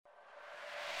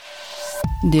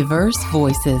Diverse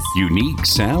voices. Unique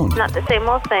sound. Not the same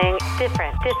old thing.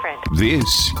 Different.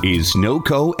 This is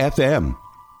NOCO FM.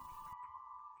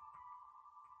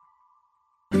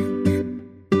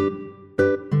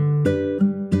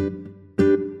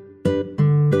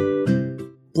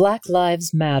 Black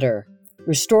Lives Matter.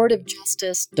 Restorative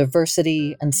justice,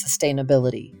 diversity, and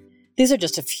sustainability. These are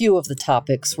just a few of the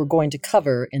topics we're going to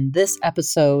cover in this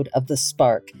episode of The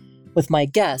Spark with my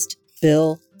guest,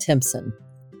 Bill Timpson.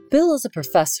 Bill is a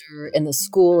professor in the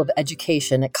School of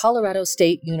Education at Colorado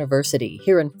State University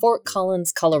here in Fort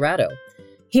Collins, Colorado.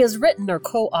 He has written or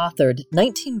co-authored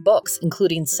 19 books,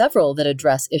 including several that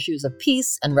address issues of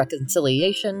peace and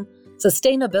reconciliation,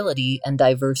 sustainability, and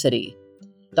diversity.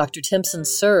 Dr. Timpson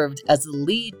served as the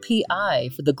lead PI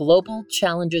for the Global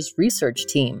Challenges Research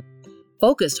Team,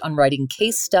 focused on writing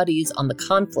case studies on the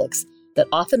conflicts that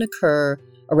often occur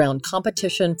around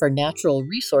competition for natural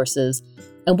resources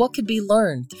and what could be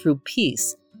learned through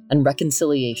peace and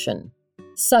reconciliation.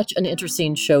 Such an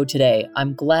interesting show today.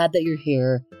 I'm glad that you're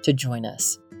here to join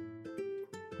us.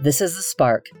 This is The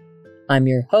Spark. I'm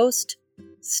your host,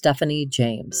 Stephanie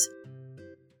James.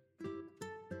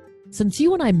 Since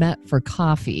you and I met for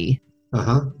coffee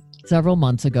several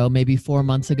months ago, maybe 4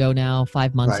 months ago now,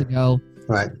 5 months ago,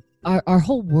 our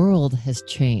whole world has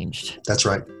changed. That's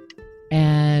right.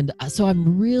 And so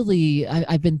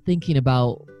I've been thinking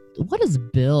about, what does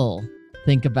Bill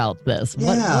think about this?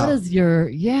 What is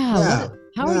your,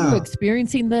 how are you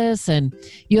experiencing this? And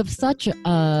you have such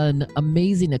an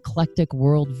amazing eclectic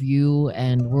worldview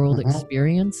and world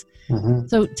experience.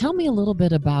 So tell me a little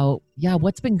bit about,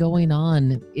 what's been going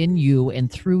on in you and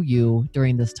through you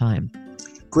during this time?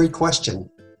 Great question.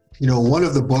 You know, one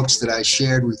of the books that I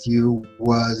shared with you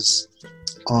was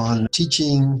on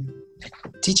teaching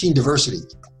diversity.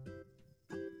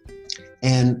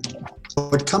 And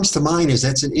what comes to mind is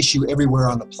that's an issue everywhere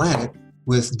on the planet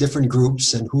with different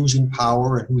groups and who's in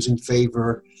power and who's in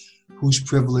favor, who's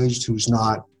privileged, who's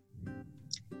not.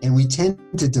 And we tend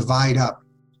to divide up.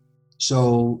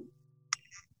 So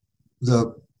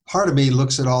the part of me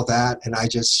looks at all that and I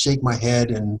just shake my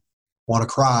head and want to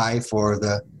cry for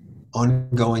the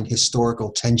ongoing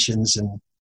historical tensions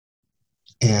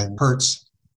and hurts.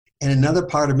 And another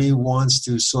part of me wants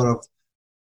to sort of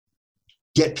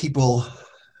get people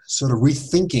sort of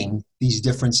rethinking these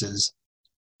differences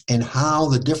and how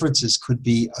the differences could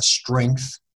be a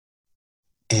strength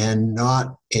and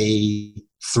not a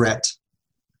threat.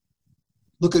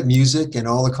 Look at music and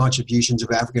all the contributions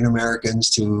of African Americans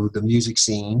to the music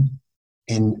scene.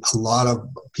 And a lot of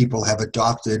people have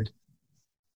adopted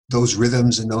those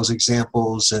rhythms and those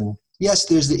examples. And yes,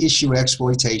 there's the issue of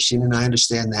exploitation, and I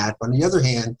understand that. But on the other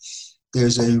hand,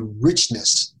 there's a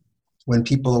richness when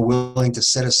people are willing to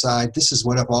set aside, this is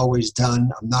what I've always done.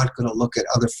 I'm not going to look at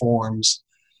other forms.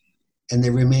 And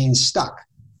they remain stuck.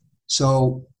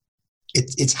 So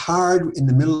it's hard in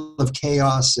the middle of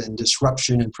chaos and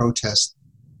disruption and protest.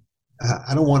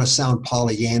 I don't want to sound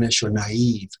Pollyannish or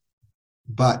naive,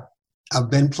 but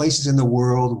I've been places in the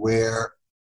world where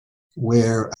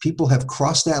people have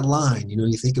crossed that line. You know,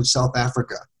 you think of South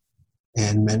Africa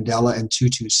and Mandela and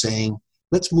Tutu saying,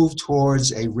 let's move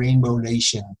towards a rainbow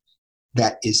nation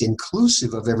that is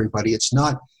inclusive of everybody. It's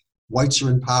not whites are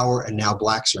in power and now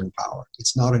blacks are in power.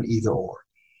 It's not an either or.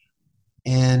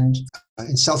 And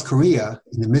in South Korea,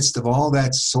 in the midst of all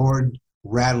that sword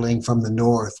rattling from the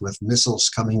north with missiles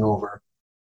coming over,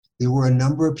 there were a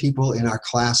number of people in our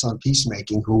class on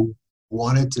peacemaking who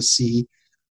wanted to see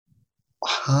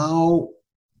how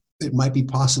it might be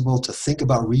possible to think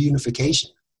about reunification.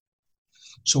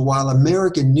 So while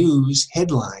American news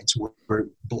headlines were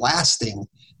blasting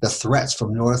the threats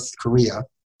from North Korea,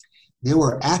 there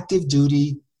were active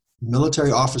duty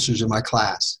military officers in my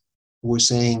class who were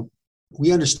saying,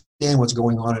 we understand what's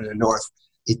going on in the North.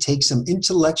 It takes some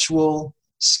intellectual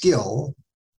skill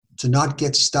to not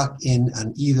get stuck in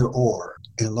an either or.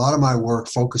 And a lot of my work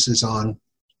focuses on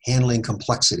handling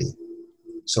complexity.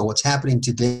 So what's happening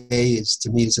today is, to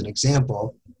me, is an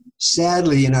example.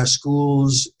 Sadly, in our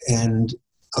schools and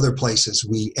other places,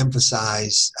 we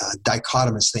emphasize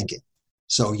dichotomous thinking.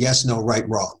 So yes, no, right,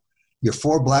 wrong. You're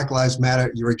for Black Lives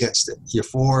Matter, you're against it. You're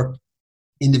for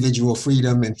individual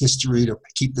freedom and history to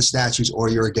keep the statues, or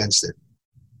you're against it.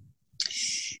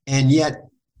 And yet,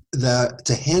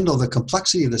 to handle the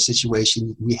complexity of the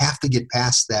situation, we have to get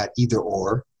past that either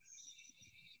or,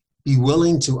 be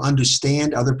willing to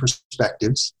understand other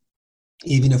perspectives,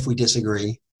 even if we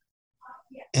disagree,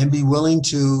 and be willing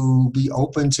to be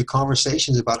open to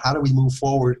conversations about how do we move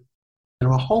forward.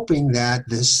 And I'm hoping that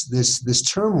this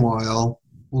turmoil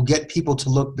will get people to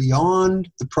look beyond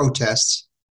the protests,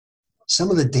 some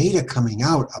of the data coming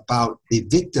out about the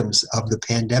victims of the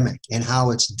pandemic and how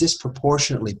it's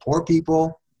disproportionately poor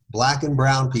people, Black and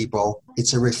brown people.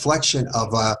 It's a reflection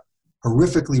of a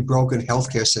horrifically broken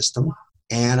healthcare system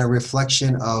and a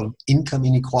reflection of income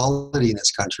inequality in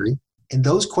this country. And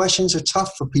those questions are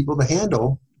tough for people to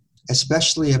handle,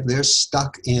 especially if they're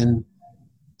stuck in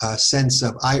a sense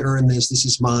of, I earn this, this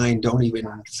is mine, don't even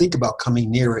think about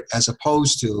coming near it, as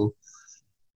opposed to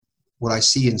what I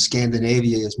see in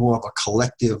Scandinavia is more of a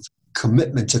collective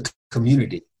commitment to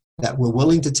community, that we're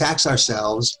willing to tax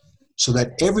ourselves so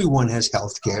that everyone has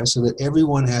health care, so that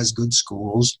everyone has good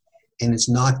schools, and it's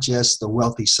not just the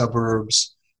wealthy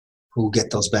suburbs who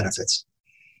get those benefits.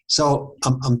 So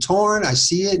I'm torn, I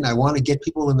see it, and I want to get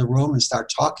people in the room and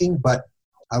start talking, but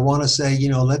I want to say,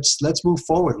 let's move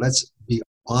forward. Let's be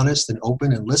honest and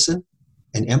open and listen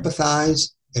and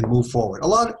empathize and move forward. A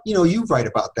lot, you write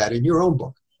about that in your own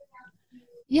book.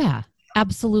 Yeah,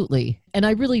 absolutely. And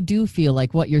I really do feel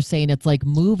like what you're saying, it's like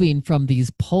moving from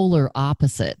these polar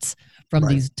opposites, from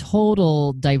these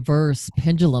total diverse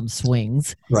pendulum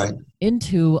swings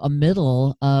into a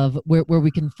middle of where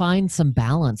we can find some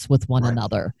balance with one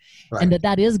another. And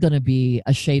that is going to be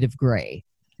a shade of gray.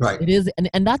 It is.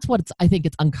 And that's what I think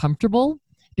it's uncomfortable,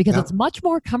 because it's much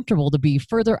more comfortable to be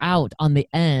further out on the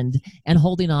end and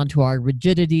holding on to our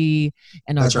rigidity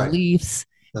and our beliefs.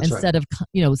 Instead of,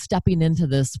 stepping into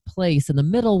this place in the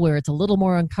middle where it's a little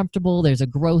more uncomfortable, there's a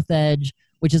growth edge,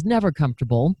 which is never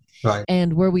comfortable,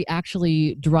 and where we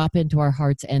actually drop into our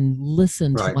hearts and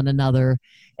listen to one another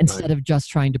instead of just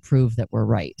trying to prove that we're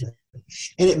right.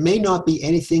 And it may not be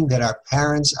anything that our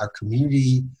parents, our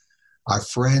community, our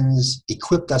friends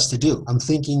equipped us to do. I'm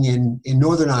thinking in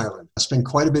Northern Ireland. I spent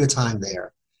quite a bit of time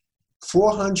there.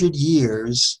 400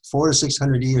 years, 400 to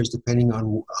 600 years, depending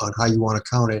on how you want to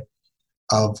count it,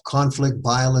 of conflict,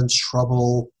 violence,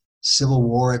 trouble, civil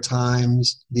war at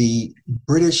times. The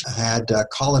British had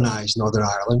colonized Northern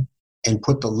Ireland and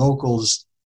put the locals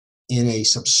in a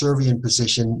subservient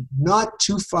position, not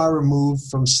too far removed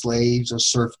from slaves or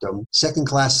serfdom,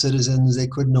 second-class citizens, they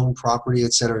couldn't own property,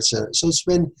 et cetera, et cetera. So it's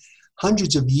been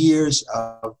hundreds of years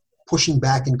of pushing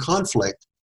back in conflict,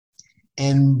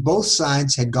 and both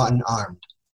sides had gotten armed.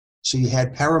 So you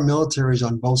had paramilitaries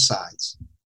on both sides.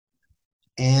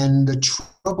 And the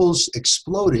troubles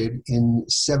exploded in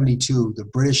 72. The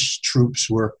British troops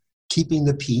were keeping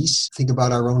the peace. Think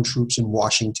about our own troops in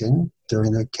Washington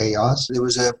during the chaos. There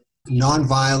was a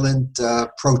nonviolent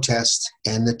protest,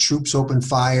 and the troops opened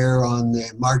fire on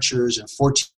the marchers, and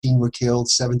 14 were killed,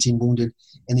 17 wounded.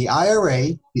 And the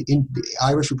IRA, the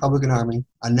Irish Republican Army,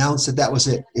 announced that was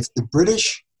it. If the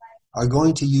British are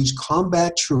going to use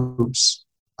combat troops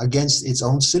against its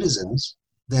own citizens,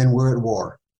 then we're at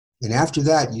war. And after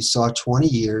that, you saw 20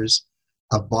 years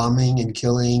of bombing and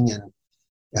killing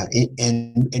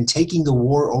and taking the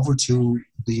war over to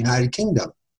the United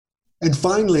Kingdom. And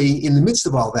finally, in the midst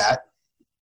of all that,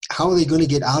 how are they going to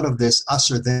get out of this,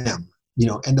 us or them?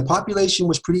 And the population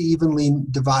was pretty evenly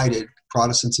divided,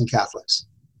 Protestants and Catholics.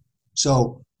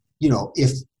 So,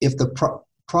 if the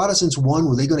Protestants won,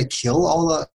 were they going to kill all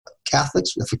the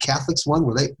Catholics? If the Catholics won,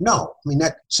 were they? No.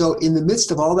 So in the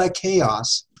midst of all that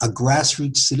chaos, a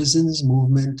grassroots citizens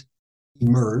movement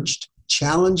emerged,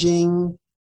 challenging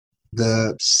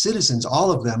the citizens, all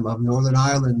of them, of Northern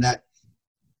Ireland, that,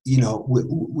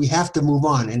 we have to move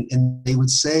on. And they would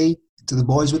say to the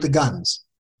boys with the guns,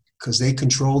 because they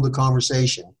controlled the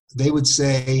conversation, they would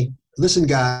say, listen,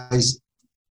 guys,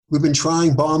 we've been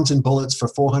trying bombs and bullets for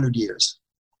 400 years.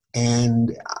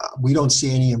 And we don't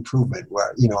see any improvement.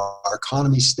 Where our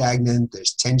economy's stagnant.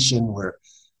 There's tension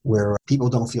where people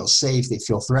don't feel safe. They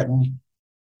feel threatened.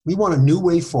 We want a new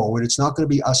way forward. It's not going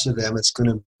to be us or them. It's going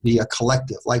to be a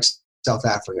collective, like South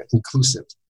Africa, inclusive.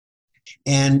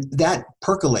 And that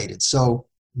percolated. So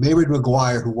Mary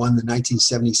Maguire, who won the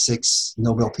 1976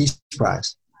 Nobel Peace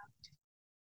Prize,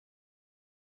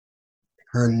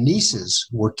 her nieces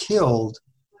were killed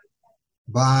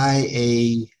by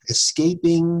a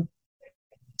escaping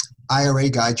IRA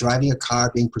guy driving a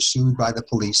car, being pursued by the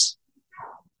police,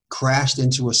 crashed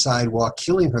into a sidewalk,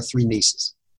 killing her 3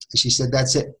 nieces. And she said,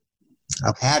 that's it.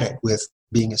 I've had it with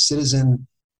being a citizen,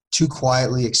 too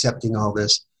quietly accepting all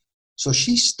this. So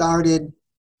she started,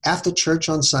 after church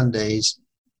on Sundays,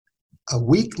 a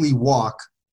weekly walk,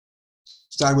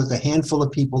 started with a handful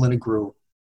of people in a group,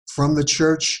 from the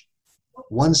church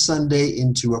one Sunday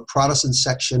into a Protestant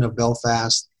section of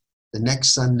Belfast, the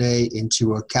next Sunday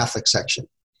into a Catholic section.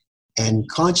 And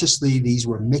consciously, these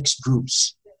were mixed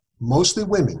groups, mostly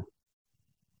women.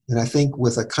 And I think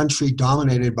with a country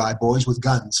dominated by boys with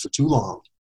guns for too long,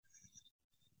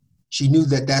 she knew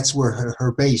that that's where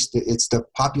her base, it's the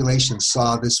population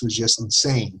saw this was just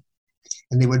insane.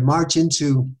 And they would march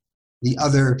into the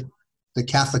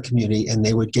Catholic community, and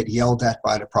they would get yelled at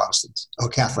by the Protestants or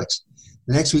Catholics.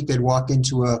 The next week, they'd walk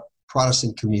into a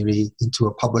Protestant community, into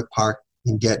a public park,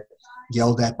 and get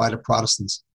yelled at by the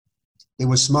Protestants. They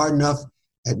were smart enough,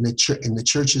 and the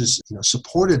churches,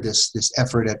 supported this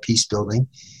effort at peace building.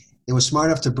 They were smart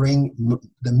enough to bring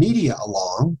the media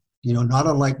along, not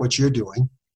unlike what you're doing.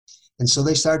 And so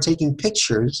they started taking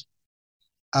pictures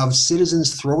of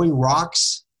citizens throwing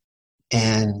rocks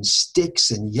and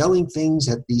sticks and yelling things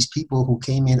at these people who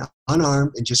came in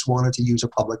unarmed and just wanted to use a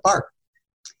public park.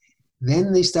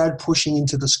 Then they started pushing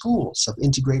into the schools, of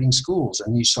integrating schools,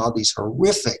 and you saw these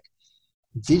horrific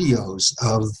videos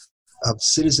of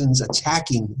citizens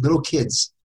attacking little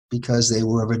kids because they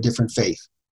were of a different faith.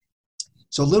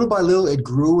 So little by little, it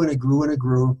grew and it grew and it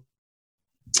grew,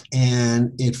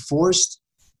 and it forced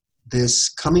this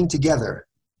coming together.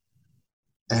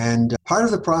 And part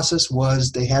of the process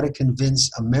was they had to convince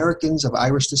Americans of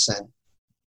Irish descent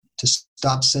to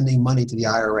stop sending money to the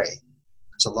IRA.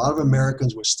 So a lot of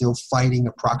Americans were still fighting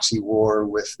a proxy war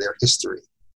with their history.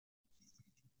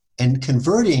 And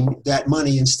converting that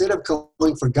money, instead of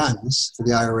going for guns for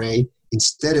the IRA,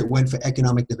 instead it went for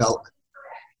economic development.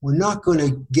 We're not going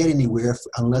to get anywhere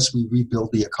unless we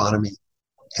rebuild the economy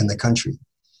and the country.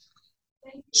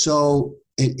 So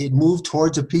it moved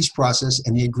towards a peace process,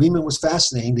 and the agreement was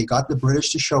fascinating. They got the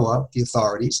British to show up, the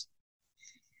authorities.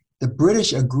 The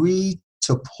British agreed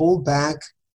to pull back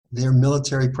their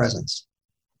military presence.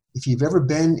 If you've ever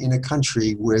been in a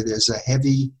country where there's a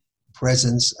heavy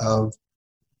presence of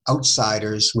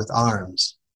outsiders with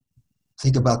arms,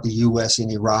 think about the U.S.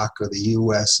 in Iraq or the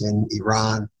U.S. in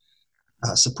Iran.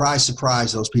 Surprise,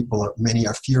 surprise, those people, many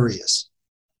are furious.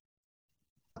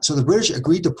 So the British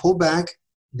agreed to pull back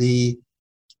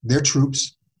their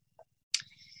troops.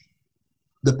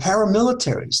 The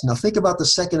paramilitaries, now think about the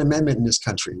Second Amendment in this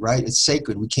country, right? It's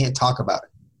sacred. We can't talk about it.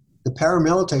 The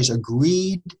paramilitaries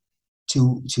agreed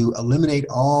to eliminate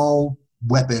all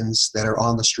weapons that are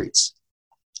on the streets.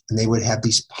 And they would have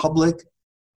these public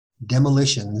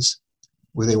demolitions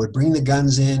where they would bring the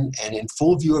guns in and in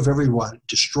full view of everyone,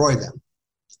 destroy them.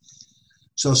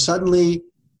 So suddenly,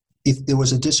 if there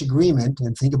was a disagreement,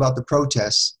 and think about the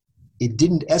protests, it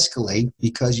didn't escalate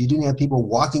because you didn't have people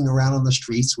walking around on the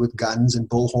streets with guns and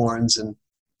bullhorns and,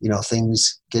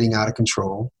 things getting out of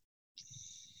control.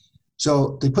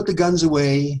 So they put the guns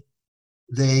away.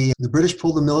 The British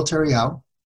pulled the military out.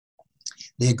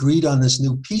 They agreed on this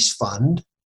new peace fund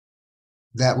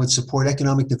that would support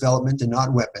economic development and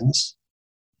not weapons.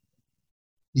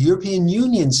 The European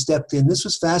Union stepped in. This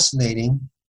was fascinating,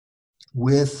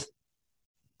 with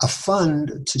a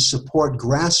fund to support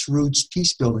grassroots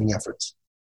peace-building efforts.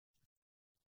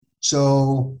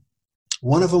 So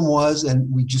one of them was,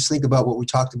 and we just think about what we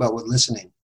talked about with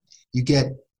listening, you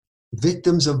get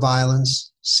victims of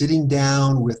violence sitting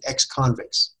down with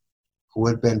ex-convicts who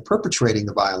had been perpetrating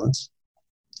the violence,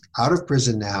 out of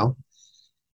prison now.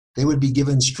 They would be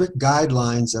given strict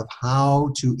guidelines of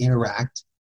how to interact.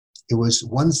 It was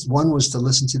one was to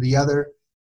listen to the other,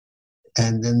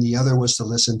 and then the other was to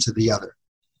listen to the other.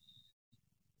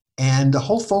 And the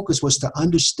whole focus was to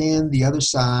understand the other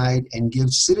side and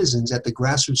give citizens at the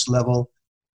grassroots level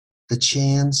the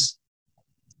chance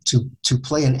to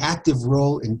play an active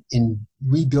role in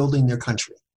rebuilding their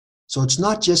country. So it's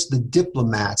not just the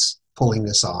diplomats pulling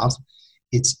this off,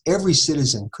 it's every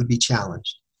citizen could be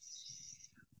challenged.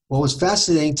 Well, it was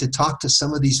fascinating to talk to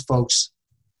some of these folks.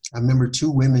 I remember two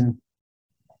women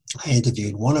I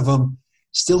interviewed. One of them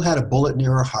still had a bullet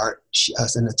near her heart.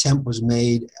 An attempt was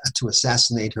made to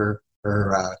assassinate her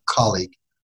colleague,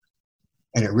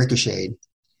 and it ricocheted.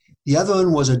 The other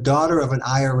one was a daughter of an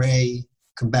IRA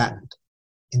combatant.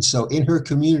 And so in her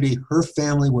community, her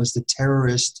family was the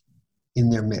terrorist in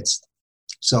their midst.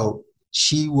 So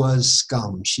she was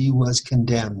scum. She was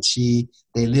condemned.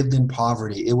 They lived in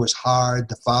poverty. It was hard.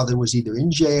 The father was either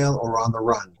in jail or on the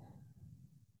run.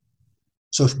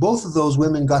 So both of those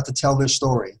women got to tell their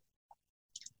story.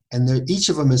 And each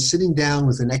of them is sitting down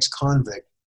with an ex-convict.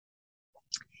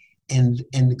 And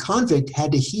the convict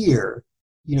had to hear,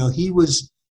 he was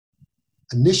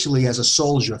initially as a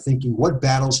soldier thinking, what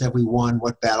battles have we won?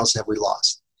 What battles have we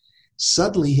lost?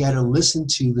 Suddenly he had to listen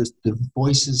to the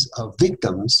voices of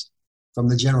victims from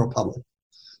the general public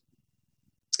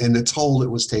and the toll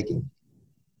it was taking.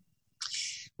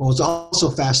 What was also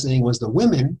fascinating was the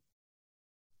women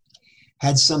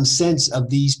had some sense of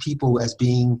these people as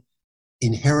being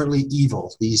inherently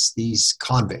evil, these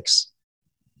convicts,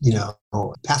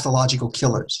 pathological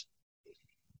killers.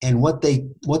 And what they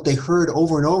heard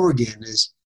over and over again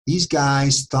is these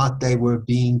guys thought they were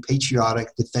being patriotic,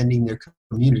 defending their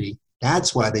community.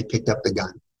 That's why they picked up the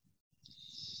gun.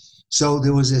 So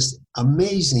there was this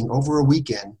amazing, over a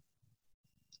weekend,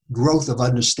 growth of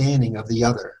understanding of the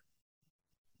other.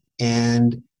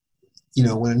 And,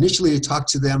 when initially I talked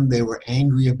to them, they were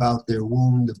angry about their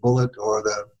wound, the bullet, or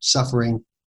the suffering.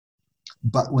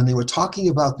 But when they were talking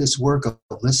about this work of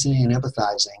listening and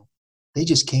empathizing, they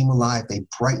just came alive. They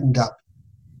brightened up,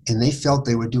 and they felt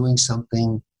they were doing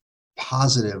something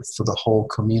positive for the whole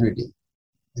community.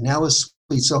 And that was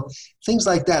sweet. So things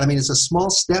like that. I mean, it's a small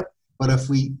step, but if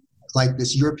we, like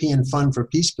this European Fund for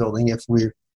Peace Building, if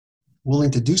we're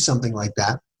willing to do something like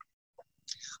that,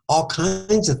 all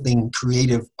kinds of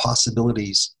creative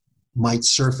possibilities might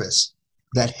surface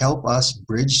that help us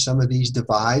bridge some of these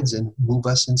divides and move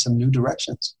us in some new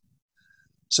directions.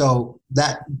 So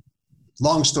that,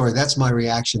 long story, that's my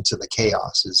reaction to the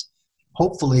chaos, is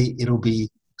hopefully it'll be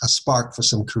a spark for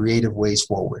some creative ways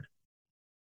forward.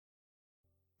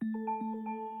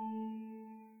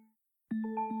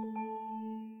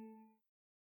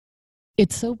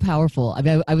 It's so powerful. I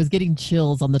mean, I was getting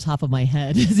chills on the top of my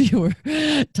head as you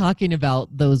were talking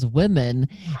about those women.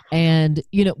 And,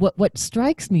 what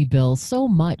strikes me, Bill, so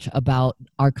much about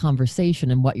our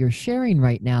conversation and what you're sharing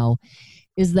right now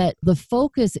is that the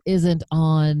focus isn't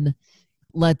on,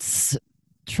 let's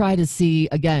try to see,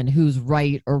 again, who's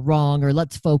right or wrong, or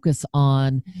let's focus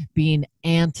on being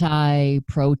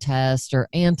anti-protest or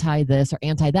anti-this or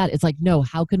anti-that. It's like, no,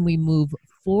 how can we move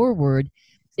forward?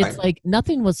 It's like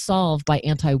nothing was solved by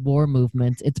anti-war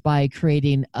movements. It's by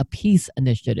creating a peace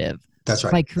initiative. That's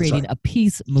right. By creating a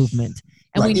peace movement.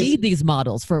 And we need these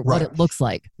models for what it looks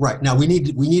like. Right. Now, we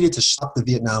needed to stop the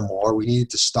Vietnam War. We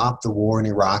needed to stop the war in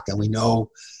Iraq. And we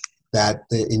know that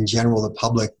in general, the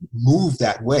public moved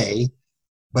that way.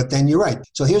 But then you're right.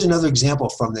 So here's another example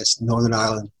from this Northern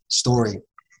Ireland story.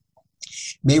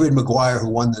 Mayred Maguire, who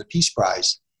won the Peace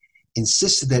Prize,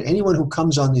 insisted that anyone who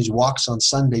comes on these walks on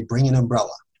Sunday bring an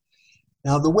umbrella.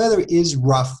 Now, the weather is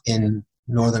rough in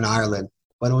Northern Ireland,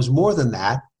 but it was more than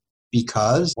that,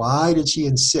 because why did she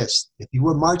insist, if you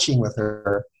were marching with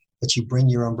her, that you bring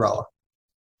your umbrella?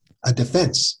 A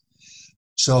defense.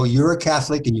 So you're a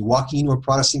Catholic and you're walking into a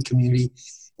Protestant community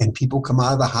and people come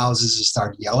out of the houses and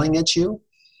start yelling at you,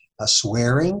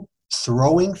 swearing,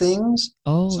 throwing things.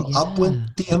 Up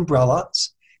went the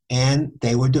umbrellas, and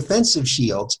they were defensive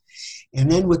shields.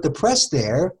 And then with the press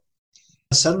there,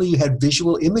 suddenly you had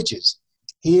visual images.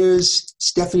 Here's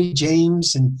Stephanie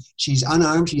James, and she's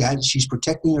unarmed. She's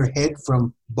protecting her head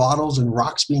from bottles and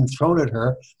rocks being thrown at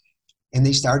her. And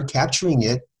they started capturing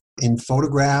it in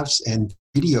photographs and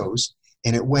videos.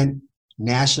 And it went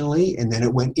nationally, and then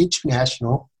it went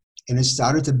international. And it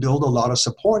started to build a lot of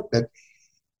support that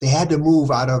they had to move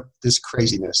out of this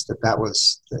craziness that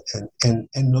was, and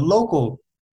the local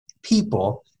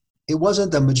people, it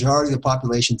wasn't the majority of the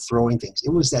population throwing things.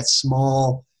 It was that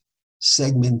small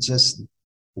segment, just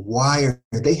wired.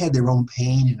 They had their own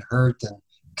pain and hurt and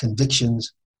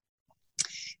convictions,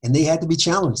 and they had to be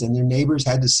challenged, and their neighbors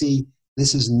had to see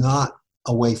this is not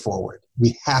a way forward.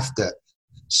 We have to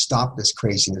stop this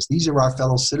craziness. These are our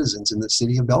fellow citizens in the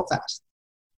city of Belfast.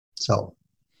 So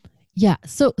yeah,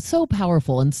 so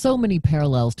powerful, and so many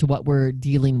parallels to what we're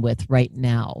dealing with right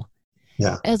now.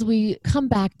 Yeah. As we come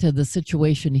back to the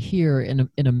situation here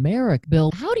in America,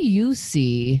 Bill, how do you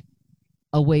see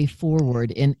a way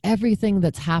forward in everything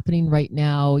that's happening right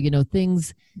now?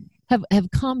 Things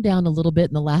have calmed down a little bit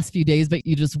in the last few days, but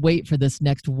you just wait for this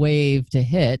next wave to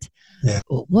hit. Yeah.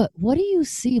 What do you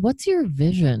see? What's your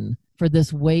vision for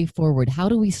this way forward? How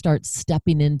do we start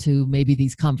stepping into maybe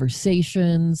these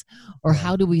conversations, or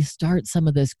how do we start some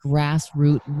of this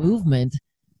grassroots movement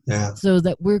so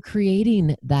that we're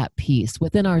creating that peace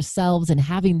within ourselves and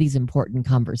having these important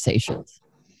conversations?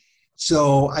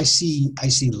 So I see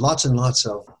lots and lots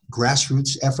of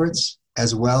grassroots efforts,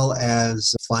 as well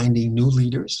as finding new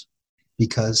leaders,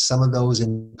 because some of those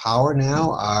in power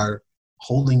now are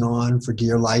holding on for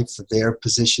dear life for their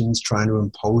positions, trying to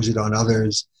impose it on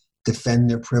others, defend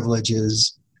their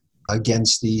privileges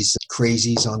against these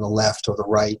crazies on the left or the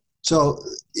right. So,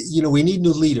 we need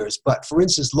new leaders. But for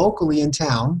instance, locally in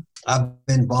town, I've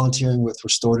been volunteering with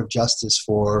restorative justice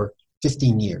for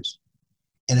 15 years.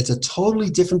 And it's a totally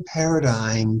different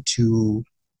paradigm to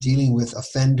dealing with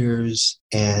offenders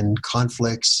and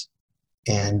conflicts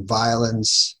and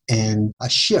violence, and a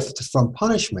shift from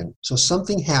punishment. So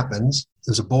something happens.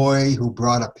 There's a boy who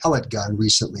brought a pellet gun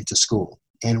recently to school.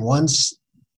 And once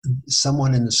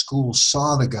someone in the school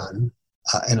saw the gun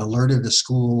and alerted the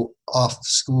school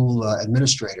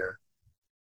administrator,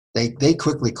 They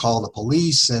quickly called the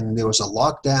police, and there was a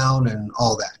lockdown and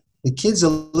all that. The kid's a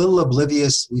little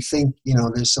oblivious. We think,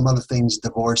 there's some other things,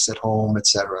 divorce at home,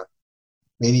 etc.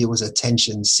 Maybe it was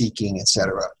attention seeking,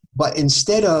 etc. But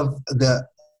instead of the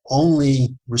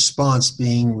only response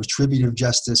being retributive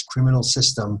justice, criminal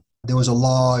system, there was a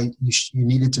law. You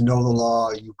needed to know the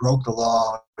law. You broke the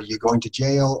law. You're going to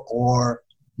jail, or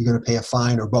you're going to pay a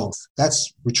fine, or both.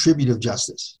 That's retributive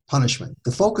justice, punishment.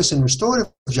 The focus in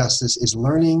restorative justice is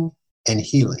learning and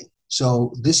healing.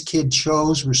 So this kid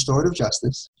chose restorative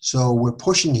justice. So we're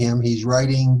pushing him. He's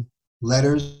writing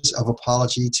letters of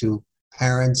apology to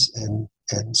parents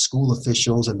and school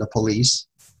officials and the police,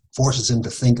 forces him to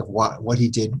think of what he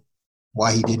did,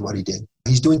 why he did what he did.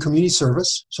 He's doing community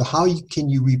service. So how can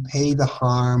you repay the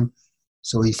harm?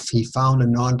 So he found a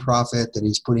nonprofit that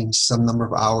he's putting some number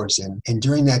of hours in. And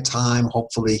during that time,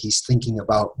 hopefully he's thinking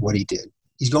about what he did.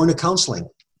 He's going to counseling.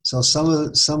 So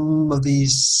some of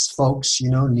these folks,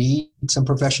 need some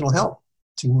professional help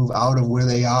to move out of where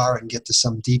they are and get to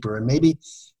some deeper. And maybe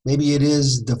it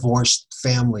is divorced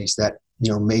families that,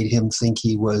 made him think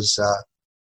he was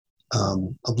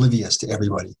oblivious to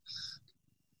everybody.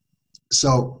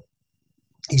 So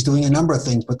he's doing a number of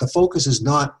things, but the focus is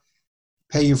not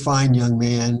pay your fine, young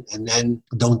man, and then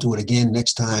don't do it again.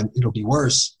 Next time it'll be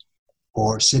worse,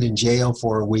 or sit in jail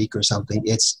for a week or something.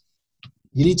 It's,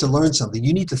 you need to learn something.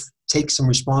 You need to take some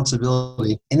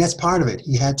responsibility. And that's part of it.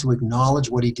 He had to acknowledge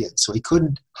what he did. So he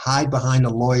couldn't hide behind a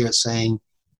lawyer saying,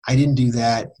 I didn't do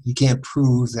that. You can't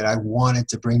prove that I wanted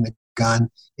to bring the gun.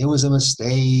 It was a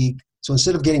mistake. So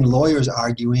instead of getting lawyers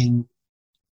arguing,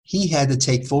 he had to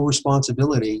take full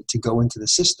responsibility to go into the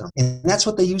system. And that's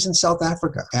what they use in South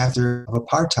Africa after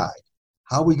apartheid.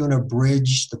 How are we going to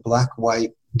bridge the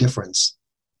black-white difference?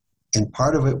 And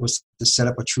part of it was to set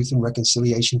up a Truth and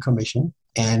Reconciliation Commission.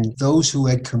 And those who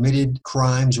had committed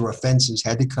crimes or offenses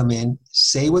had to come in,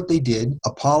 say what they did,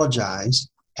 apologize,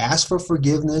 ask for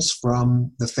forgiveness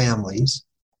from the families.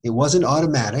 It wasn't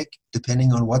automatic,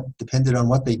 depended on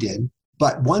what they did.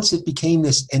 But once it became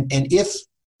this, and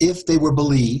if they were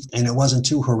believed, and it wasn't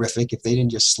too horrific, if they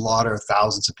didn't just slaughter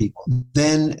thousands of people,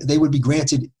 then they would be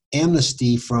granted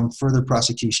amnesty from further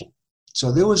prosecution.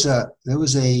 So there was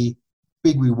a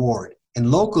big reward. And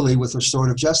locally with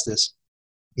restorative justice,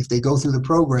 if they go through the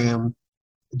program,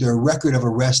 their record of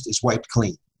arrest is wiped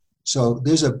clean. So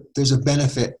there's a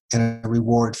benefit and a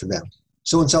reward for them.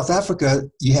 So in South Africa,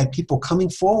 you had people coming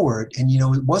forward, and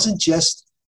it wasn't just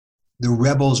the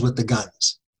rebels with the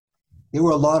guns. There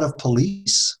were a lot of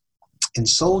police and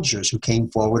soldiers who came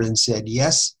forward and said,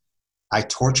 yes, I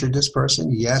tortured this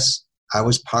person. Yes, I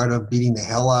was part of beating the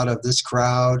hell out of this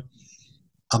crowd.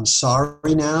 I'm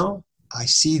sorry now. I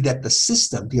see that the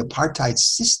system, the apartheid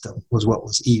system, was what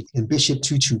was evil. And Bishop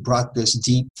Tutu brought this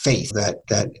deep faith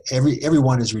that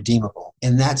everyone is redeemable.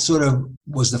 And that sort of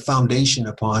was the foundation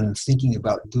upon thinking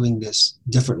about doing this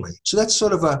differently. So that's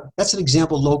that's an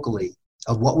example locally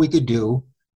of what we could do.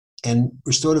 And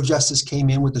restorative justice came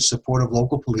in with the support of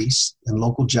local police and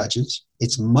local judges.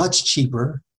 It's much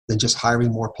cheaper than just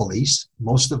hiring more police.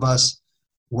 Most of us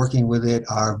working with it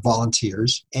are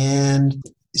volunteers. And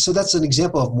so that's an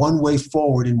example of one way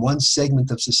forward in one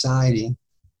segment of society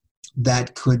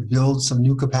that could build some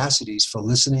new capacities for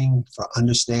listening, for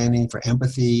understanding, for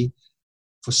empathy,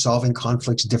 for solving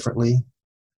conflicts differently.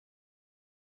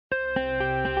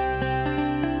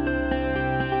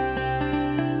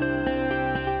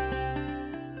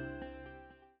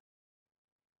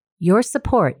 Your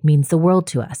support means the world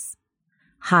to us.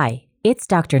 Hi, it's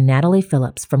Dr. Natalie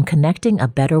Phillips from Connecting a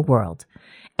Better World.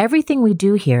 Everything we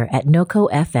do here at NOCO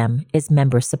FM is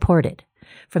member supported.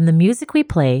 From the music we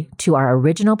play to our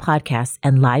original podcasts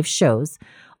and live shows,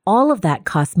 all of that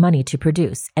costs money to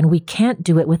produce, and we can't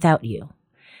do it without you.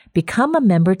 Become a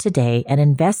member today and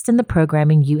invest in the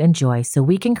programming you enjoy so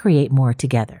we can create more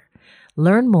together.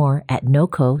 Learn more at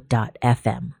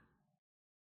noco.fm.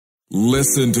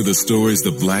 Listen to the stories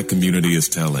the Black community is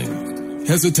telling.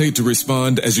 Hesitate to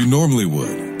respond as you normally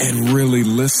would, and really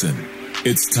listen.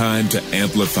 It's time to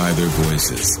amplify their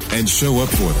voices and show up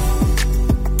for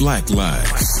them. Black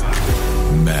Lives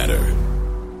Matter.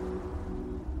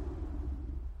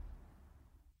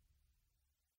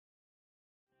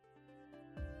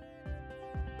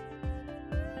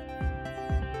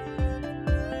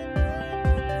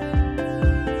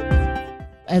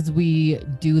 As we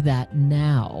do that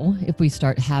now, if we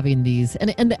start having these,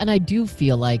 and I do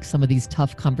feel like some of these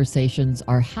tough conversations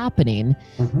are happening,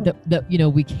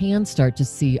 that we can start to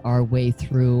see our way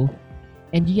through.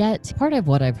 And yet, part of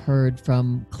what I've heard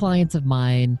from clients of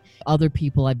mine, other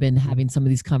people I've been having some of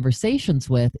these conversations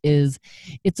with, is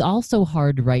it's also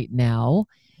hard right now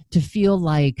to feel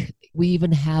like we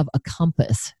even have a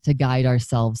compass to guide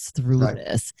ourselves through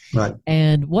this. Right.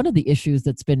 And one of the issues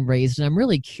that's been raised, and I'm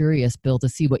really curious, Bill, to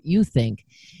see what you think,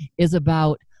 is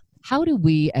about how do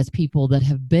we, as people that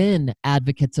have been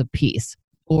advocates of peace,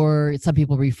 or some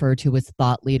people refer to as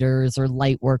thought leaders or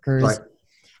light workers, Right.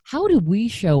 how do we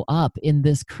show up in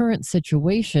this current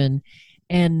situation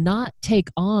and not take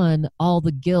on all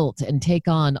the guilt and take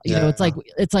on,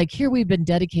 it's like here we've been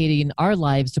dedicating our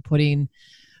lives to putting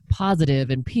positive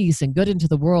and peace and good into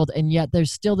the world, and yet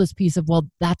there's still this piece of, well,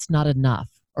 that's not enough.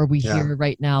 Or we hear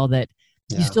right now that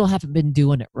you still haven't been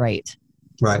doing it right.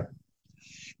 Right.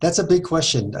 That's a big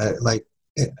question. A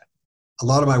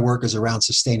lot of my work is around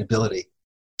sustainability.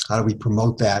 How do we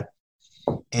promote that?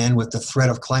 And with the threat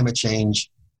of climate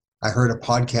change, I heard a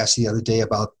podcast the other day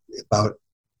about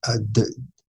the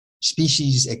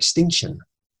species extinction,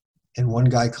 and one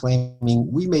guy claiming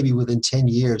we may be within 10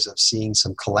 years of seeing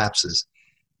some collapses.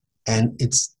 And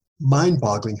it's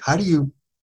mind-boggling. How do you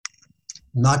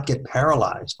not get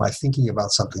paralyzed by thinking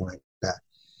about something like that?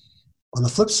 On the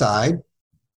flip side,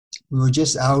 we were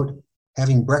just out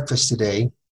having breakfast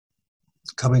today,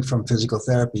 coming from physical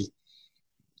therapy,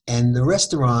 and the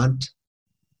restaurant,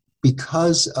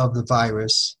 because of the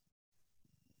virus,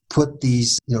 put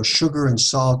these, sugar and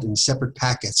salt in separate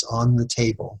packets on the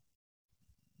table.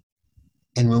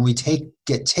 And when we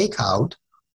get takeout,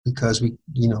 because a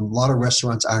lot of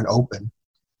restaurants aren't open,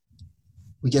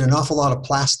 we get an awful lot of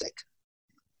plastic.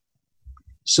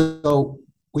 So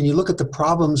when you look at the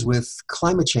problems with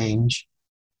climate change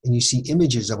and you see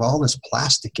images of all this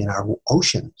plastic in our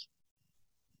oceans,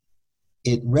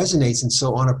 it resonates. And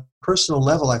so on a personal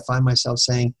level, I find myself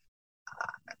saying,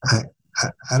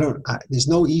 there's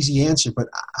no easy answer, but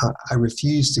I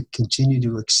refuse to continue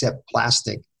to accept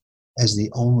plastic as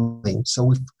the only.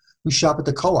 So we shop at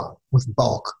the co-op with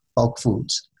bulk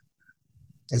foods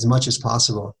as much as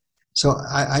possible. So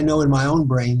I know in my own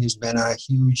brain there's been a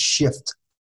huge shift.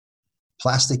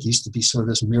 Plastic used to be sort of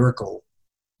this miracle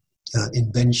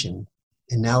invention,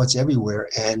 and now it's everywhere,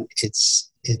 and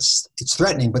it's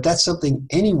threatening. But that's something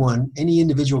any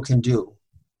individual can do,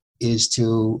 is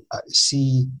to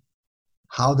see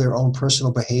how their own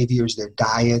personal behaviors, their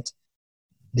diet,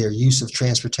 their use of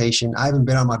transportation. I haven't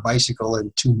been on my bicycle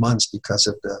in 2 months because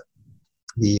of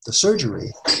the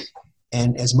surgery.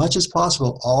 And as much as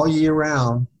possible, all year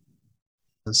round,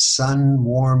 the sun,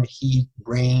 warm, heat,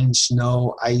 rain,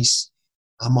 snow, ice,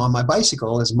 I'm on my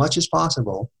bicycle as much as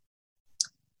possible.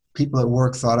 People at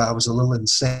work thought I was a little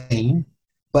insane,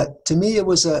 but to me it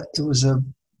was a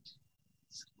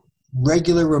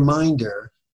regular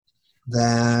reminder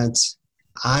that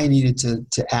I needed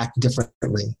to act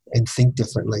differently and think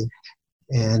differently.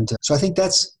 And so I think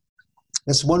that's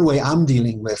one way I'm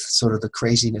dealing with sort of the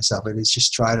craziness of it, is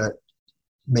just try to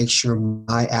make sure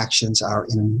my actions are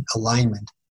in alignment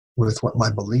with what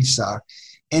my beliefs are.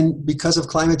 And because of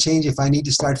climate change, if I need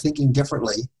to start thinking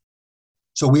differently.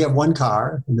 So we have one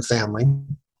car in the family,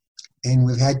 and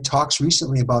we've had talks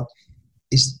recently about,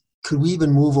 could we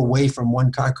even move away from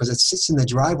one car? Because it sits in the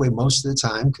driveway most of the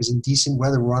time, because in decent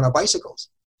weather, we're on our bicycles.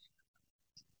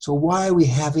 So why are we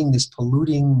having this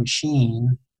polluting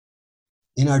machine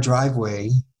in our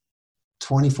driveway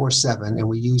 24/7, and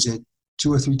we use it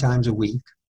 2 or 3 times a week?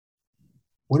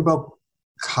 What about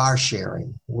car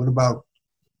sharing? What about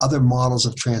other models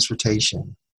of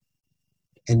transportation?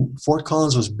 And Fort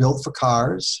Collins was built for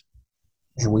cars,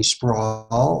 and we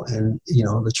sprawl, and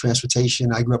the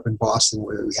transportation. I grew up in Boston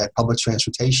where we had public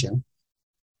transportation,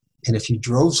 and if you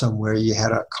drove somewhere, you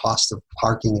had a cost of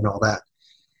parking and all that.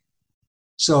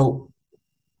 So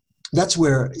that's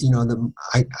where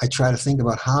I try to think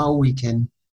about how we can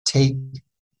take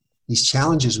these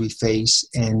challenges we face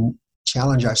and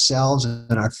challenge ourselves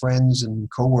and our friends and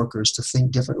coworkers to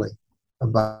think differently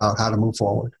about how to move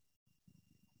forward.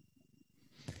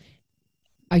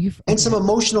 And some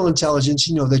emotional intelligence,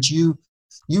 that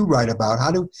you write about.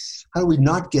 How do we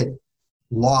not get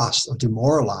lost or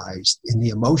demoralized in the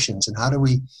emotions, and how do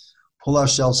we pull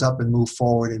ourselves up and move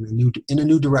forward in a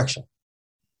new direction?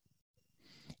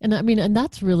 And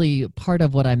that's really part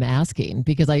of what I'm asking,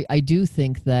 because I do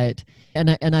think that,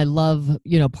 and I love,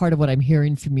 part of what I'm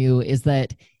hearing from you is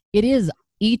that it is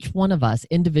each one of us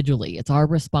individually. It's our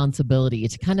responsibility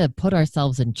to kind of put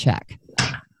ourselves in check.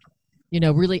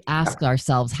 Really ask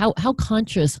ourselves, how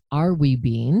conscious are we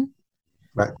being?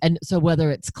 Right. And so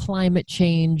whether it's climate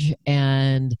change,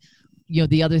 and,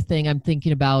 the other thing I'm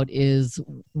thinking about is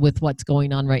with what's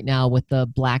going on right now with the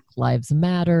Black Lives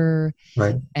Matter,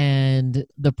 right, and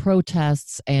the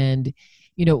protests. And,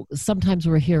 sometimes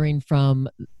we're hearing from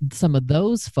some of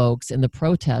those folks in the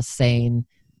protests saying,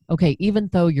 okay, even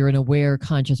though you're an aware,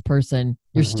 conscious person,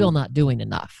 you're Mm-hmm. still not doing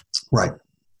enough. Right.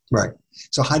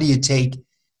 So how do you take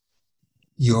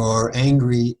your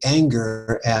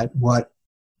anger at what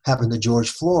happened to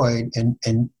George Floyd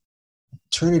and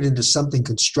turn it into something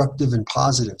constructive and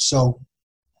positive? So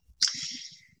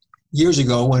years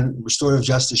ago, when restorative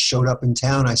justice showed up in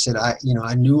town, I said, I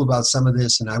knew about some of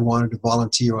this and I wanted to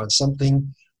volunteer on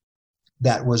something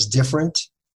that was different,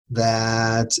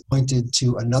 that pointed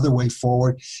to another way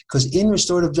forward. Because in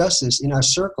restorative justice, in our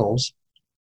circles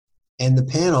and the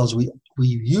panels, we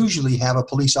usually have a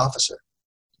police officer.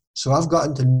 So I've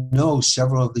gotten to know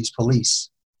several of these police,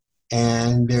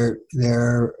 and they're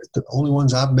the only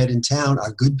ones I've met in town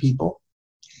are good people.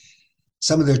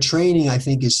 Some of their training, I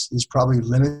think, is probably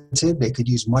limited. They could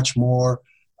use much more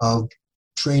of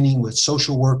training with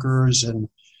social workers and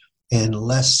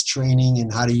less training in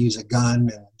how to use a gun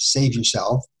and save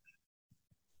yourself.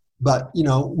 But,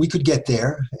 we could get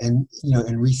there and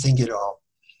rethink it all.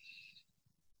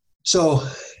 So,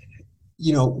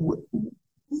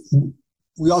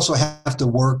 we also have to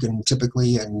work and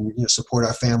typically support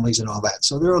our families and all that.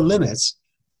 So there are limits,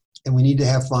 and we need to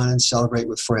have fun and celebrate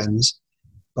with friends.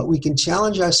 But we can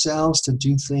challenge ourselves to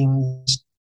do things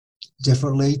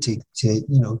differently, to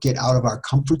get out of our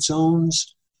comfort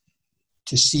zones,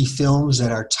 to see films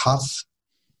that are tough,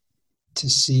 to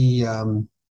see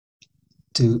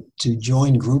to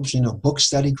join groups, book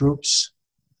study groups.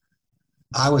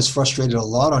 I was frustrated a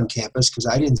lot on campus because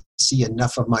I didn't see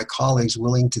enough of my colleagues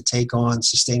willing to take on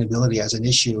sustainability as an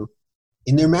issue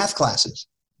in their math classes.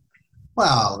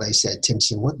 Well, they said,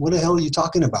 Timpson, what the hell are you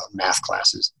talking about, math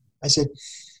classes? I said,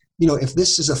 if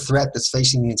this is a threat that's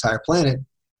facing the entire planet,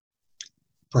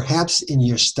 perhaps in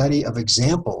your study of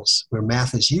examples where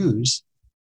math is used,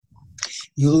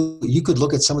 you could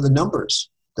look at some of the numbers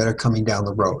that are coming down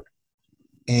the road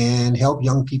and help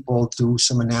young people do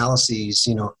some analyses.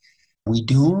 We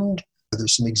doomed?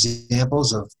 There's some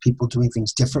examples of people doing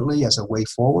things differently as a way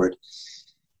forward.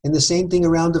 And the same thing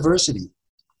around diversity.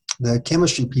 The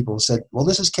chemistry people said, well,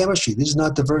 this is chemistry. This is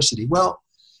not diversity. Well,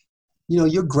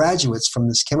 your graduates from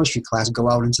this chemistry class go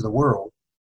out into the world.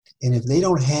 And if they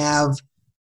don't have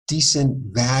decent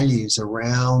values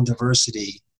around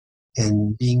diversity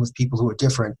and being with people who are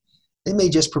different, they may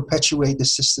just perpetuate the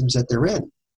systems that they're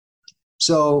in.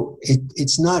 So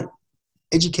it's not,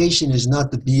 education is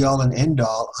not the be-all and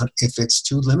end-all if it's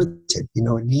too limited.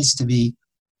 It needs to be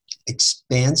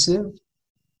expansive.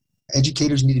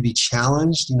 Educators need to be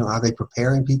challenged. Are they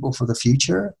preparing people for the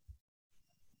future?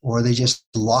 Or are they just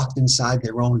locked inside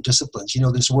their own disciplines?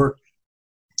 This work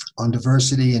on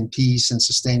diversity and peace and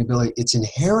sustainability, it's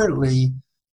inherently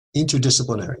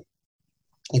interdisciplinary.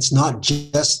 It's not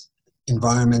just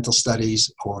environmental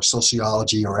studies or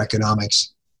sociology or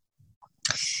economics.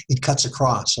 It cuts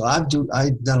across. So I've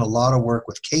done a lot of work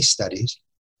with case studies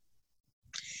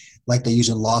like they use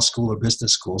in law school or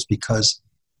business schools because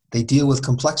they deal with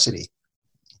complexity.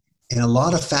 And a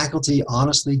lot of faculty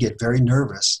honestly get very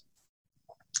nervous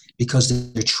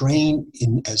because they're trained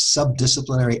as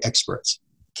subdisciplinary experts,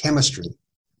 chemistry,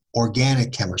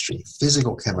 organic chemistry,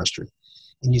 physical chemistry.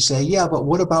 And you say, yeah, but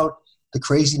what about the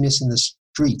craziness in the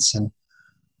streets? And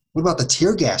what about the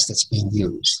tear gas that's being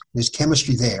used? There's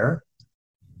chemistry there.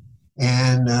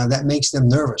 And that makes them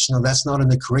nervous. No, that's not in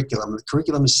the curriculum. The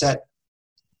curriculum is set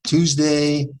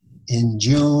Tuesday in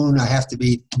June. I have to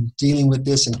be dealing with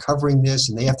this and covering this,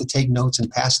 and they have to take notes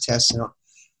and pass tests.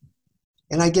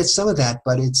 And I get some of that,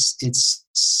 but it's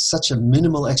such a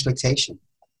minimal expectation.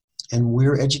 And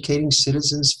we're educating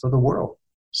citizens for the world.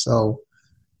 So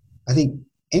I think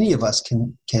any of us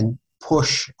can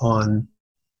push on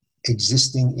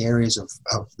existing areas of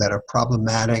that are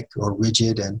problematic or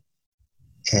rigid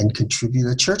and contribute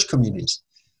to church communities.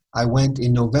 I went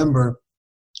in November,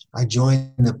 I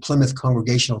joined the Plymouth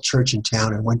Congregational Church in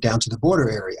town and went down to the border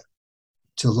area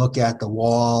to look at the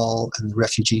wall and the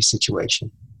refugee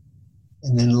situation.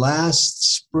 And then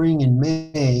last spring in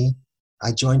May,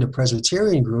 I joined a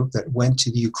Presbyterian group that went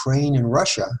to the Ukraine and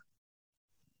Russia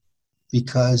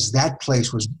because that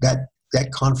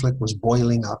conflict was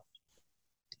boiling up,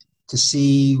 to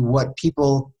see what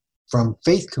people from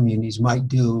faith communities might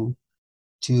do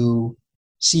to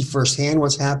see firsthand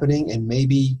what's happening and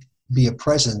maybe be a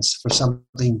presence for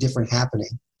something different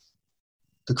happening.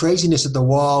 The craziness at the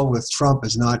wall with Trump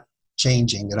is not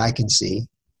changing that I can see.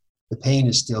 The pain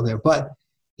is still there. But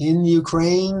in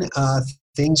Ukraine,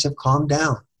 things have calmed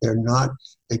down.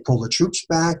 They pull the troops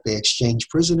back, they exchange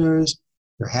prisoners,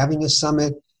 they're having a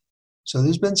summit. So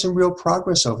there's been some real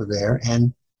progress over there,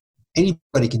 and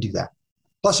anybody can do that.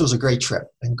 Plus, it was a great trip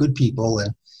and good people.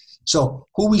 And so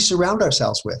who we surround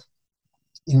ourselves with.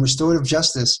 in restorative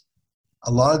justice,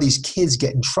 a lot of these kids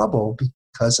get in trouble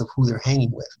because of who they're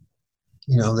hanging with.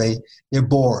 They're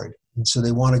bored, and so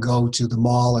they want to go to the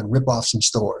mall and rip off some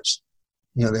stores.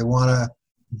 They want to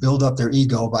build up their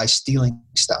ego by stealing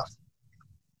stuff.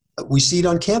 We see it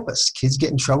on campus. Kids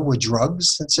get in trouble with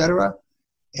drugs, etc.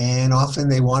 And often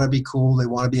they want to be cool, they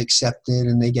want to be accepted,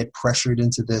 and they get pressured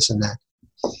into this and that.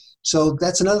 So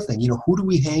that's another thing. Who do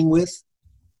we hang with?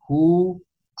 Who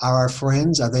are our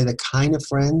friends? Are they the kind of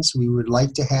friends we would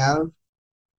like to have?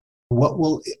 What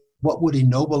would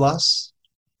ennoble us,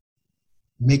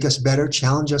 make us better,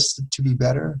 challenge us to be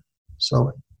better?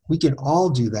 So we can all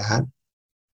do that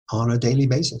on a daily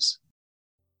basis.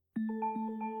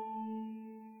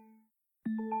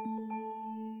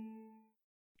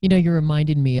 You're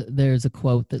reminding me, there's a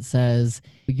quote that says,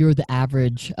 you're the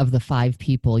average of the 5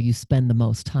 people you spend the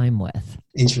most time with.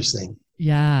 Interesting.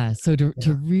 Yeah. So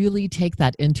to really take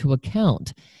that into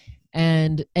account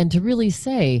and to really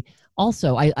say,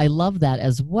 also, I love that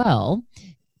as well,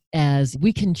 as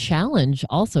we can challenge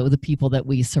also the people that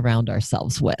we surround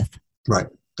ourselves with. Right.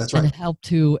 That's right. And help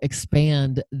to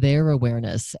expand their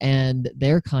awareness and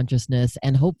their consciousness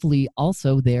and hopefully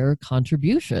also their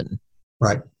contribution.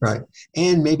 Right.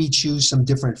 And maybe choose some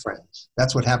different friends.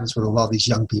 That's what happens with a lot of these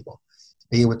young people.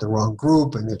 They get with the wrong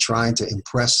group and they're trying to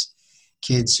impress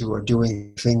kids who are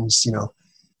doing things,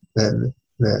 the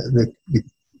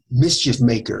mischief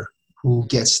maker who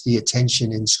gets the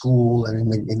attention in school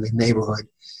and in the neighborhood.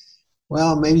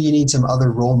 Well, maybe you need some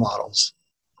other role models.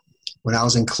 When I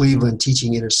was in Cleveland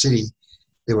teaching inner city,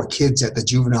 there were kids at the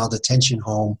juvenile detention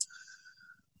home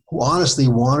who honestly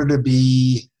wanted to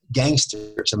be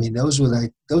gangsters. I mean, those were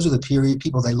the period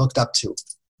people they looked up to.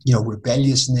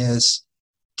 Rebelliousness,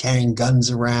 carrying guns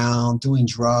around, doing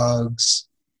drugs.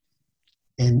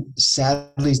 And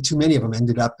sadly, too many of them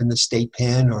ended up in the state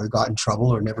pen or got in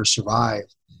trouble or never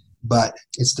survived. But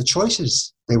it's the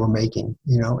choices they were making,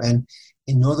 And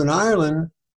in Northern Ireland,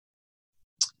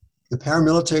 the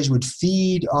paramilitaries would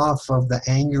feed off of the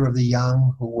anger of the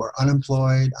young who were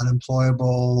unemployed,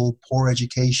 unemployable, poor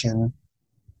education.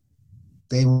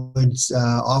 They would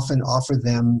often offer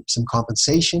them some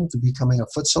compensation for becoming a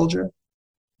foot soldier.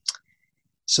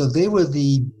 So they were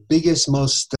the biggest,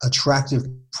 most attractive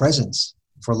presence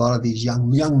for a lot of these young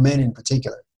men in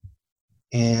particular.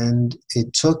 And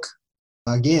it took,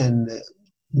 again,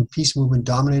 the peace movement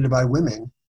dominated by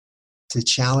women to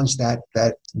challenge that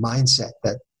mindset,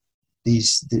 that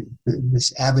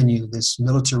this avenue, this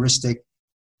militaristic,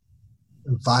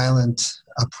 violent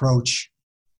approach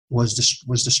was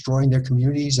destroying their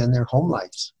communities and their home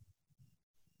lives.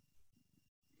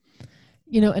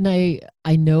 And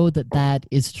I know that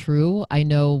is true. I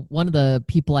know one of the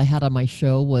people I had on my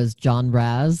show was John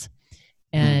Raz,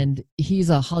 and he's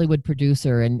a Hollywood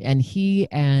producer, and he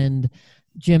and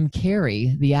Jim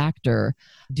Carrey, the actor,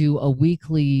 do a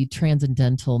weekly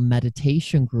transcendental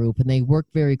meditation group, and they work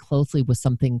very closely with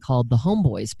something called the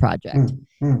Homeboys Project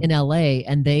in LA,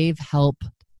 and they've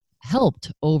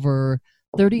helped over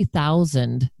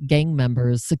 30,000 gang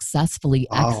members successfully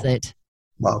exit.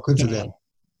 Wow, good for them.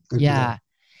 Good for them.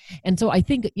 And so I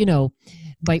think,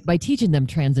 by teaching them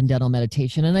transcendental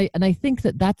meditation, and I think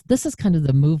this is kind of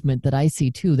the movement that I see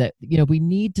too, that, we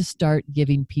need to start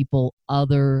giving people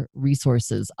other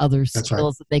resources, other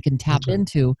skills that they can tap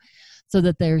into, so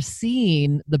that they're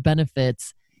seeing the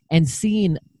benefits and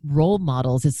seeing role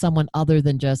models as someone other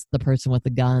than just the person with the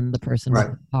gun, the person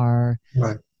with the car.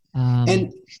 Right.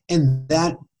 And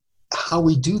that, how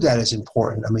we do that is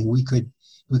important. I mean, we could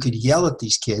yell at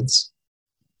these kids.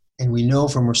 And we know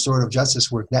from restorative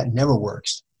justice work that never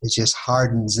works. It just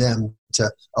hardens them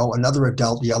to, another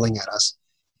adult yelling at us.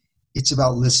 It's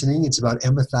about listening. It's about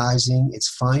empathizing. It's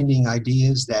finding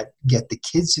ideas that get the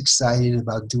kids excited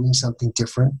about doing something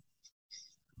different.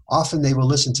 Often they will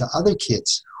listen to other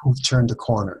kids who've turned a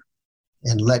corner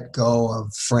and let go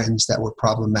of friends that were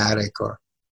problematic or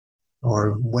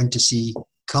went to see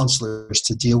counselors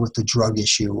to deal with the drug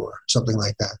issue or something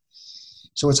like that.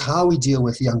 So it's how we deal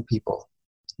with young people.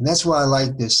 And that's why I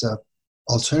like this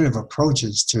alternative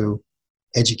approaches to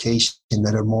education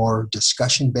that are more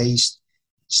discussion-based,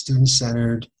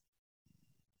 student-centered.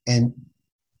 And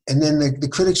then the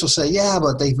critics will say, yeah,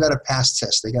 but they've got to pass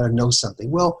tests. They got to know something.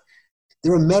 Well,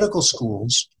 there are medical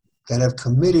schools that have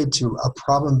committed to a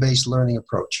problem-based learning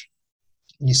approach.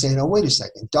 And you say, wait a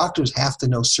second, doctors have to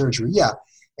know surgery. Yeah,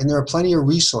 and there are plenty of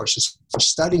resources for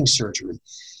studying surgery.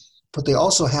 But they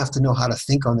also have to know how to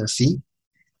think on their feet,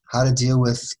 how to deal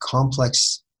with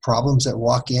complex problems that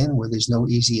walk in where there's no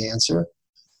easy answer.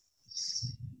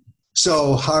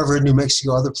 So Harvard, New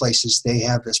Mexico, other places, they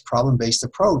have this problem-based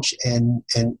approach, and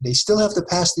they still have to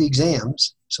pass the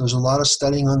exams. So there's a lot of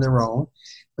studying on their own,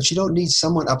 but you don't need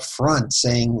someone up front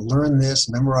saying, learn this,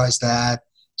 memorize that,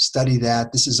 study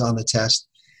that, this is on the test.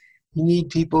 You need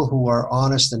people who are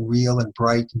honest and real and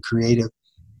bright and creative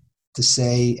to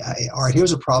say, all right,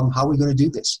 here's a problem, how are we going to do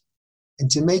this? And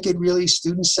to make it really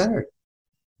student-centered.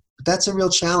 But that's a real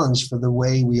challenge for the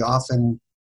way we often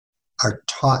are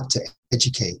taught to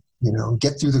educate.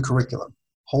 Get through the curriculum,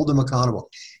 hold them accountable,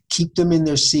 keep them in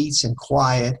their seats and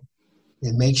quiet,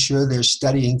 and make sure they're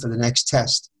studying for the next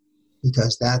test,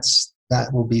 because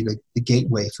that will be the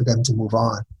gateway for them to move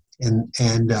on.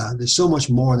 And there's so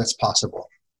much more that's possible.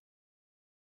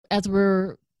 As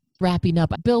we're wrapping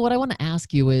up, Bill, what I want to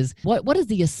ask you is, what is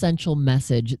the essential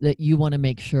message that you want to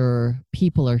make sure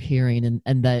people are hearing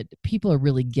and that people are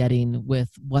really getting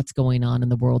with what's going on in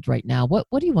the world right now? What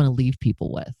do you want to leave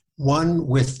people with? One,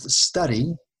 with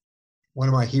study. One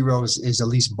of my heroes is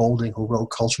Elise Boulding, who wrote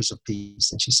Cultures of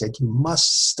Peace. And she said, you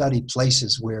must study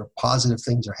places where positive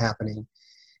things are happening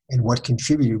and what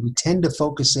contributed. We tend to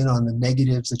focus in on the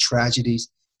negatives, the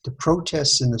tragedies, the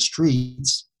protests in the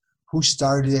streets, who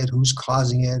started it, who's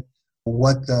causing it,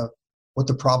 what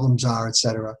the problems are,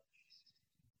 etc.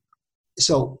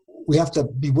 So we have to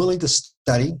be willing to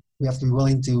study. We have to be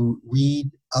willing to read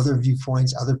other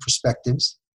viewpoints, other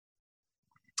perspectives.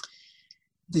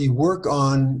 The work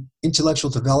on intellectual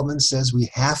development says we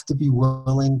have to be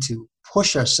willing to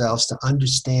push ourselves to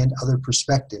understand other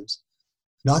perspectives.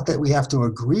 Not that we have to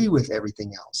agree with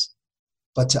everything else,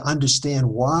 but to understand,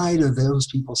 why do those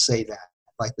people say that?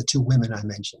 Like the two women I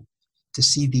mentioned, to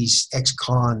see these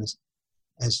ex-cons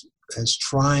as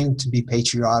trying to be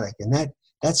patriotic, and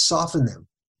that softened them.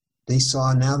 They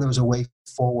saw now there was a way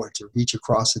forward to reach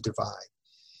across the divide.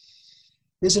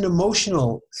 There's an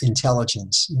emotional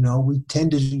intelligence. We tend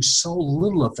to do so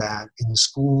little of that in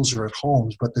schools or at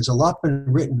homes, but there's a lot been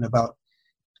written about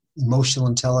emotional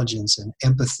intelligence and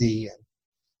empathy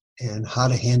and how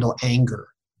to handle anger.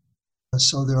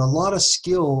 So there are a lot of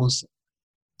skills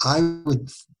I would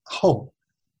hope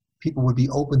people would be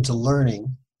open to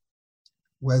learning,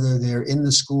 whether they're in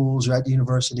the schools or at the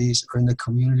universities or in the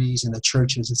communities, in the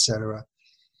churches, etc.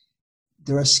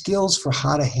 There are skills for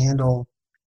how to handle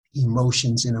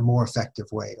emotions in a more effective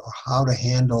way, or how to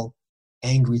handle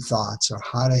angry thoughts, or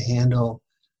how to handle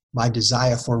my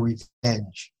desire for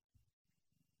revenge.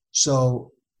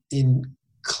 So in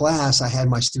class, I had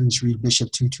my students read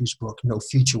Bishop Tutu's book, No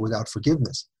Future Without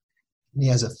Forgiveness. And he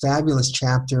has a fabulous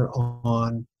chapter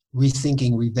on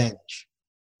rethinking revenge.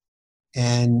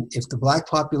 And if the Black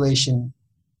population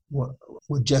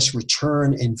would just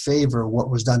return in favor of what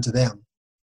was done to them,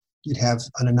 you'd have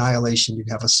an annihilation, you'd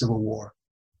have a civil war.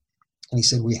 And he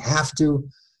said, we have to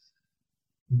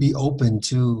be open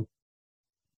to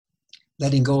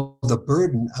letting go of the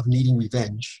burden of needing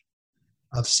revenge,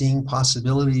 of seeing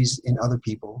possibilities in other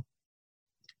people,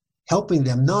 helping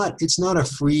them. It's not a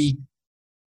free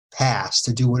pass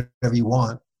to do whatever you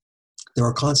want. There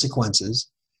are consequences.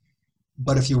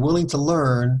 But if you're willing to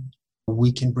learn,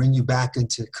 we can bring you back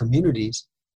into communities.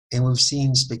 And we've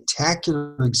seen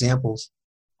spectacular examples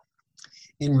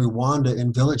in Rwanda,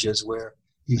 in villages where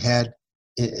you had,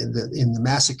 in the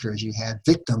massacres, you had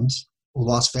victims who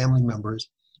lost family members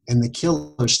and the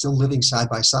killers still living side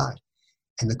by side.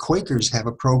 And the Quakers have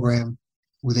a program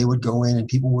where they would go in and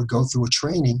people would go through a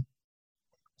training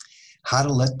how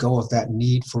to let go of that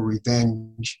need for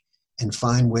revenge and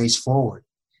find ways forward.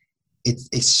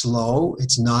 It's slow.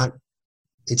 It's not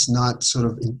sort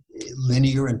of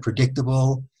linear and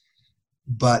predictable,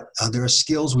 but there are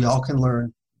skills we all can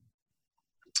learn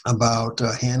about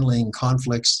handling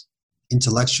conflicts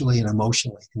intellectually and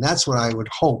emotionally. And that's what I would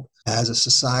hope as a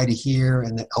society here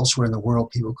and elsewhere in the world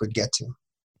people could get to.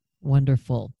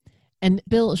 Wonderful. And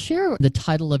Bill, share the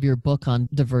title of your book on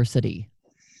diversity.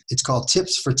 It's called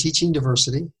Tips for Teaching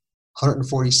Diversity,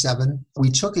 147. We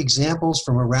took examples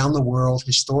from around the world,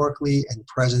 historically and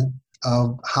present,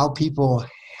 of how people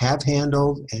have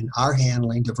handled and are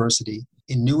handling diversity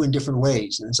in new and different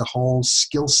ways. And it's a whole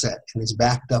skill set, and it's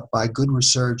backed up by good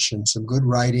research and some good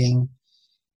writing,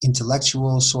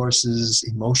 intellectual sources,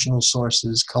 emotional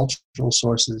sources, cultural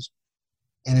sources.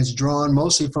 And it's drawn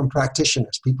mostly from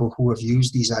practitioners, people who have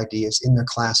used these ideas in their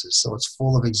classes. So it's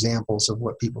full of examples of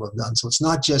what people have done. So it's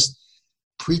not just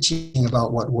preaching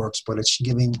about what works, but it's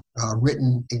giving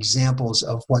written examples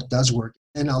of what does work.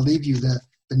 And I'll leave you the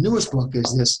newest book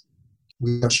is this,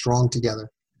 We Are Strong Together,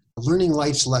 Learning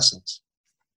Life's Lessons.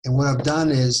 And what I've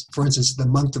done is, for instance, the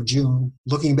month of June,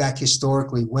 looking back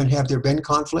historically, when have there been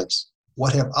conflicts?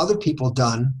 what have other people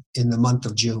done in the month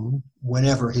of June,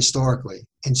 whenever historically.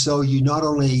 And so you not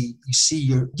only you see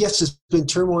yes, there's been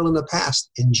turmoil in the past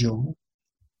in June.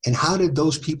 And how did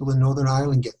those people in Northern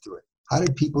Ireland get through it? How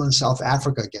did people in South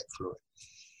Africa get through it?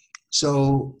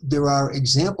 So there are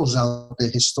examples out there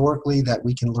historically that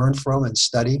we can learn from and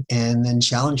study and then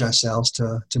challenge ourselves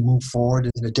to move forward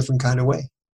in a different kind of way.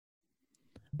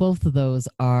 Both of those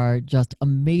are just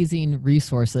amazing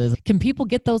resources. Can people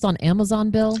get those on Amazon,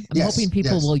 Bill? I'm hoping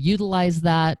people will utilize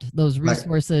those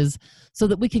resources so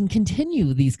that we can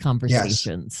continue these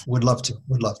conversations. Yes. Would love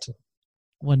to.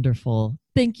 Wonderful.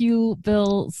 Thank you,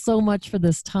 Bill, so much for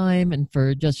this time and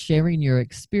for just sharing your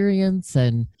experience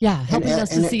and helping us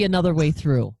to see another way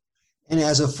through. And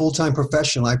as a full-time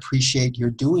professional, I appreciate your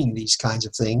doing these kinds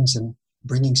of things and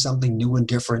bringing something new and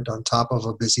different on top of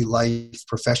a busy life,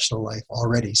 professional life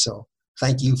already. So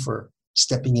thank you for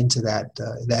stepping into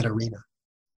that arena.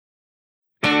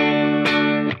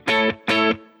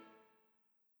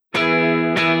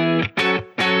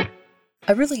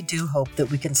 I really do hope that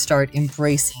we can start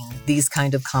embracing these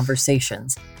kind of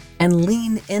conversations and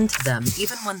lean into them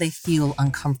even when they feel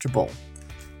uncomfortable.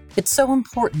 It's so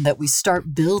important that we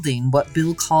start building what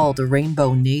Bill called a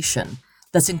rainbow nation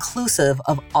that's inclusive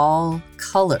of all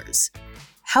colors.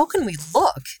 How can we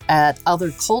look at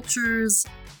other cultures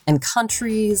and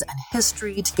countries and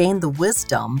history to gain the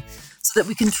wisdom so that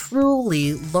we can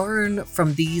truly learn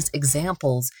from these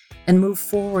examples and move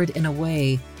forward in a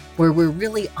way where we're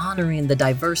really honoring the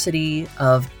diversity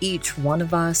of each one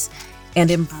of us and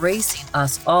embracing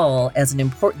us all as an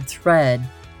important thread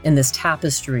in this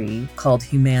tapestry called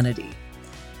humanity.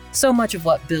 So much of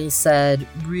what Bill said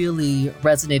really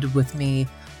resonated with me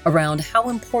around how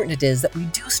important it is that we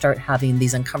do start having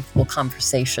these uncomfortable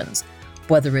conversations,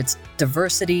 whether it's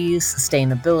diversity,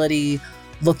 sustainability,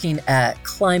 looking at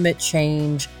climate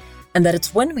change, and that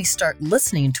it's when we start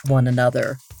listening to one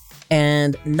another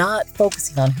and not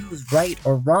focusing on who's right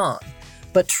or wrong,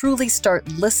 but truly start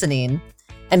listening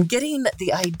and getting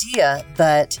the idea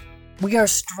that we are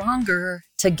stronger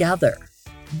together.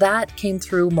 That came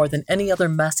through more than any other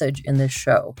message in this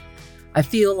show. I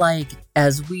feel like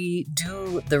as we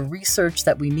do the research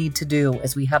that we need to do,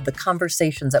 as we have the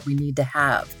conversations that we need to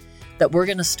have, that we're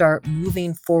going to start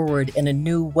moving forward in a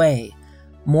new way,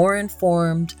 more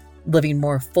informed, living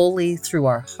more fully through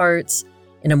our hearts,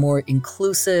 in a more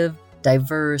inclusive,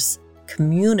 diverse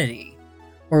community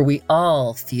where we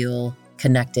all feel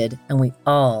connected and we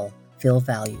all feel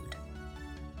valued.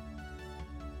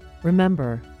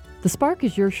 Remember, The Spark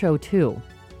is your show too.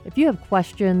 If you have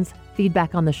questions,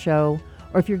 feedback on the show,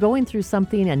 or if you're going through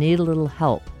something and need a little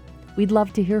help, we'd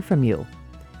love to hear from you.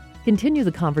 Continue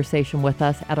the conversation with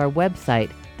us at our website,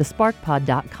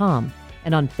 thesparkpod.com,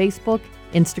 and on Facebook,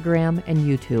 Instagram, and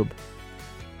YouTube.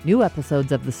 New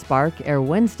episodes of The Spark air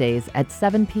Wednesdays at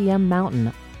 7 p.m.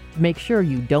 Mountain. To make sure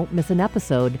you don't miss an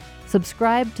episode,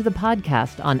 subscribe to the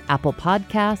podcast on Apple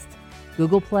Podcasts,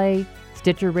 Google Play,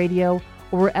 Stitcher Radio,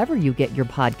 or wherever you get your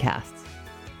podcasts.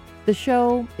 The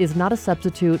show is not a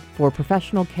substitute for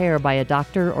professional care by a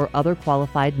doctor or other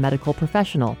qualified medical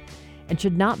professional and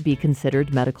should not be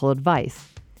considered medical advice.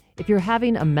 If you're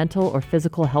having a mental or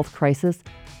physical health crisis,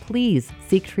 please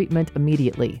seek treatment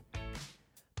immediately.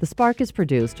 The Spark is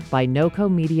produced by NOCO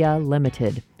Media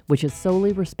Limited, which is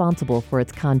solely responsible for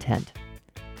its content.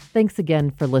 Thanks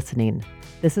again for listening.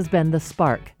 This has been The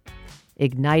Spark,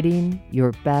 igniting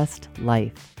your best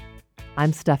life.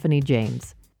 I'm Stephanie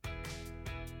James.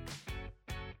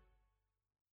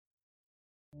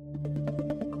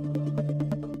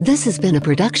 This has been a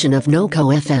production of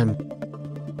NOCO FM.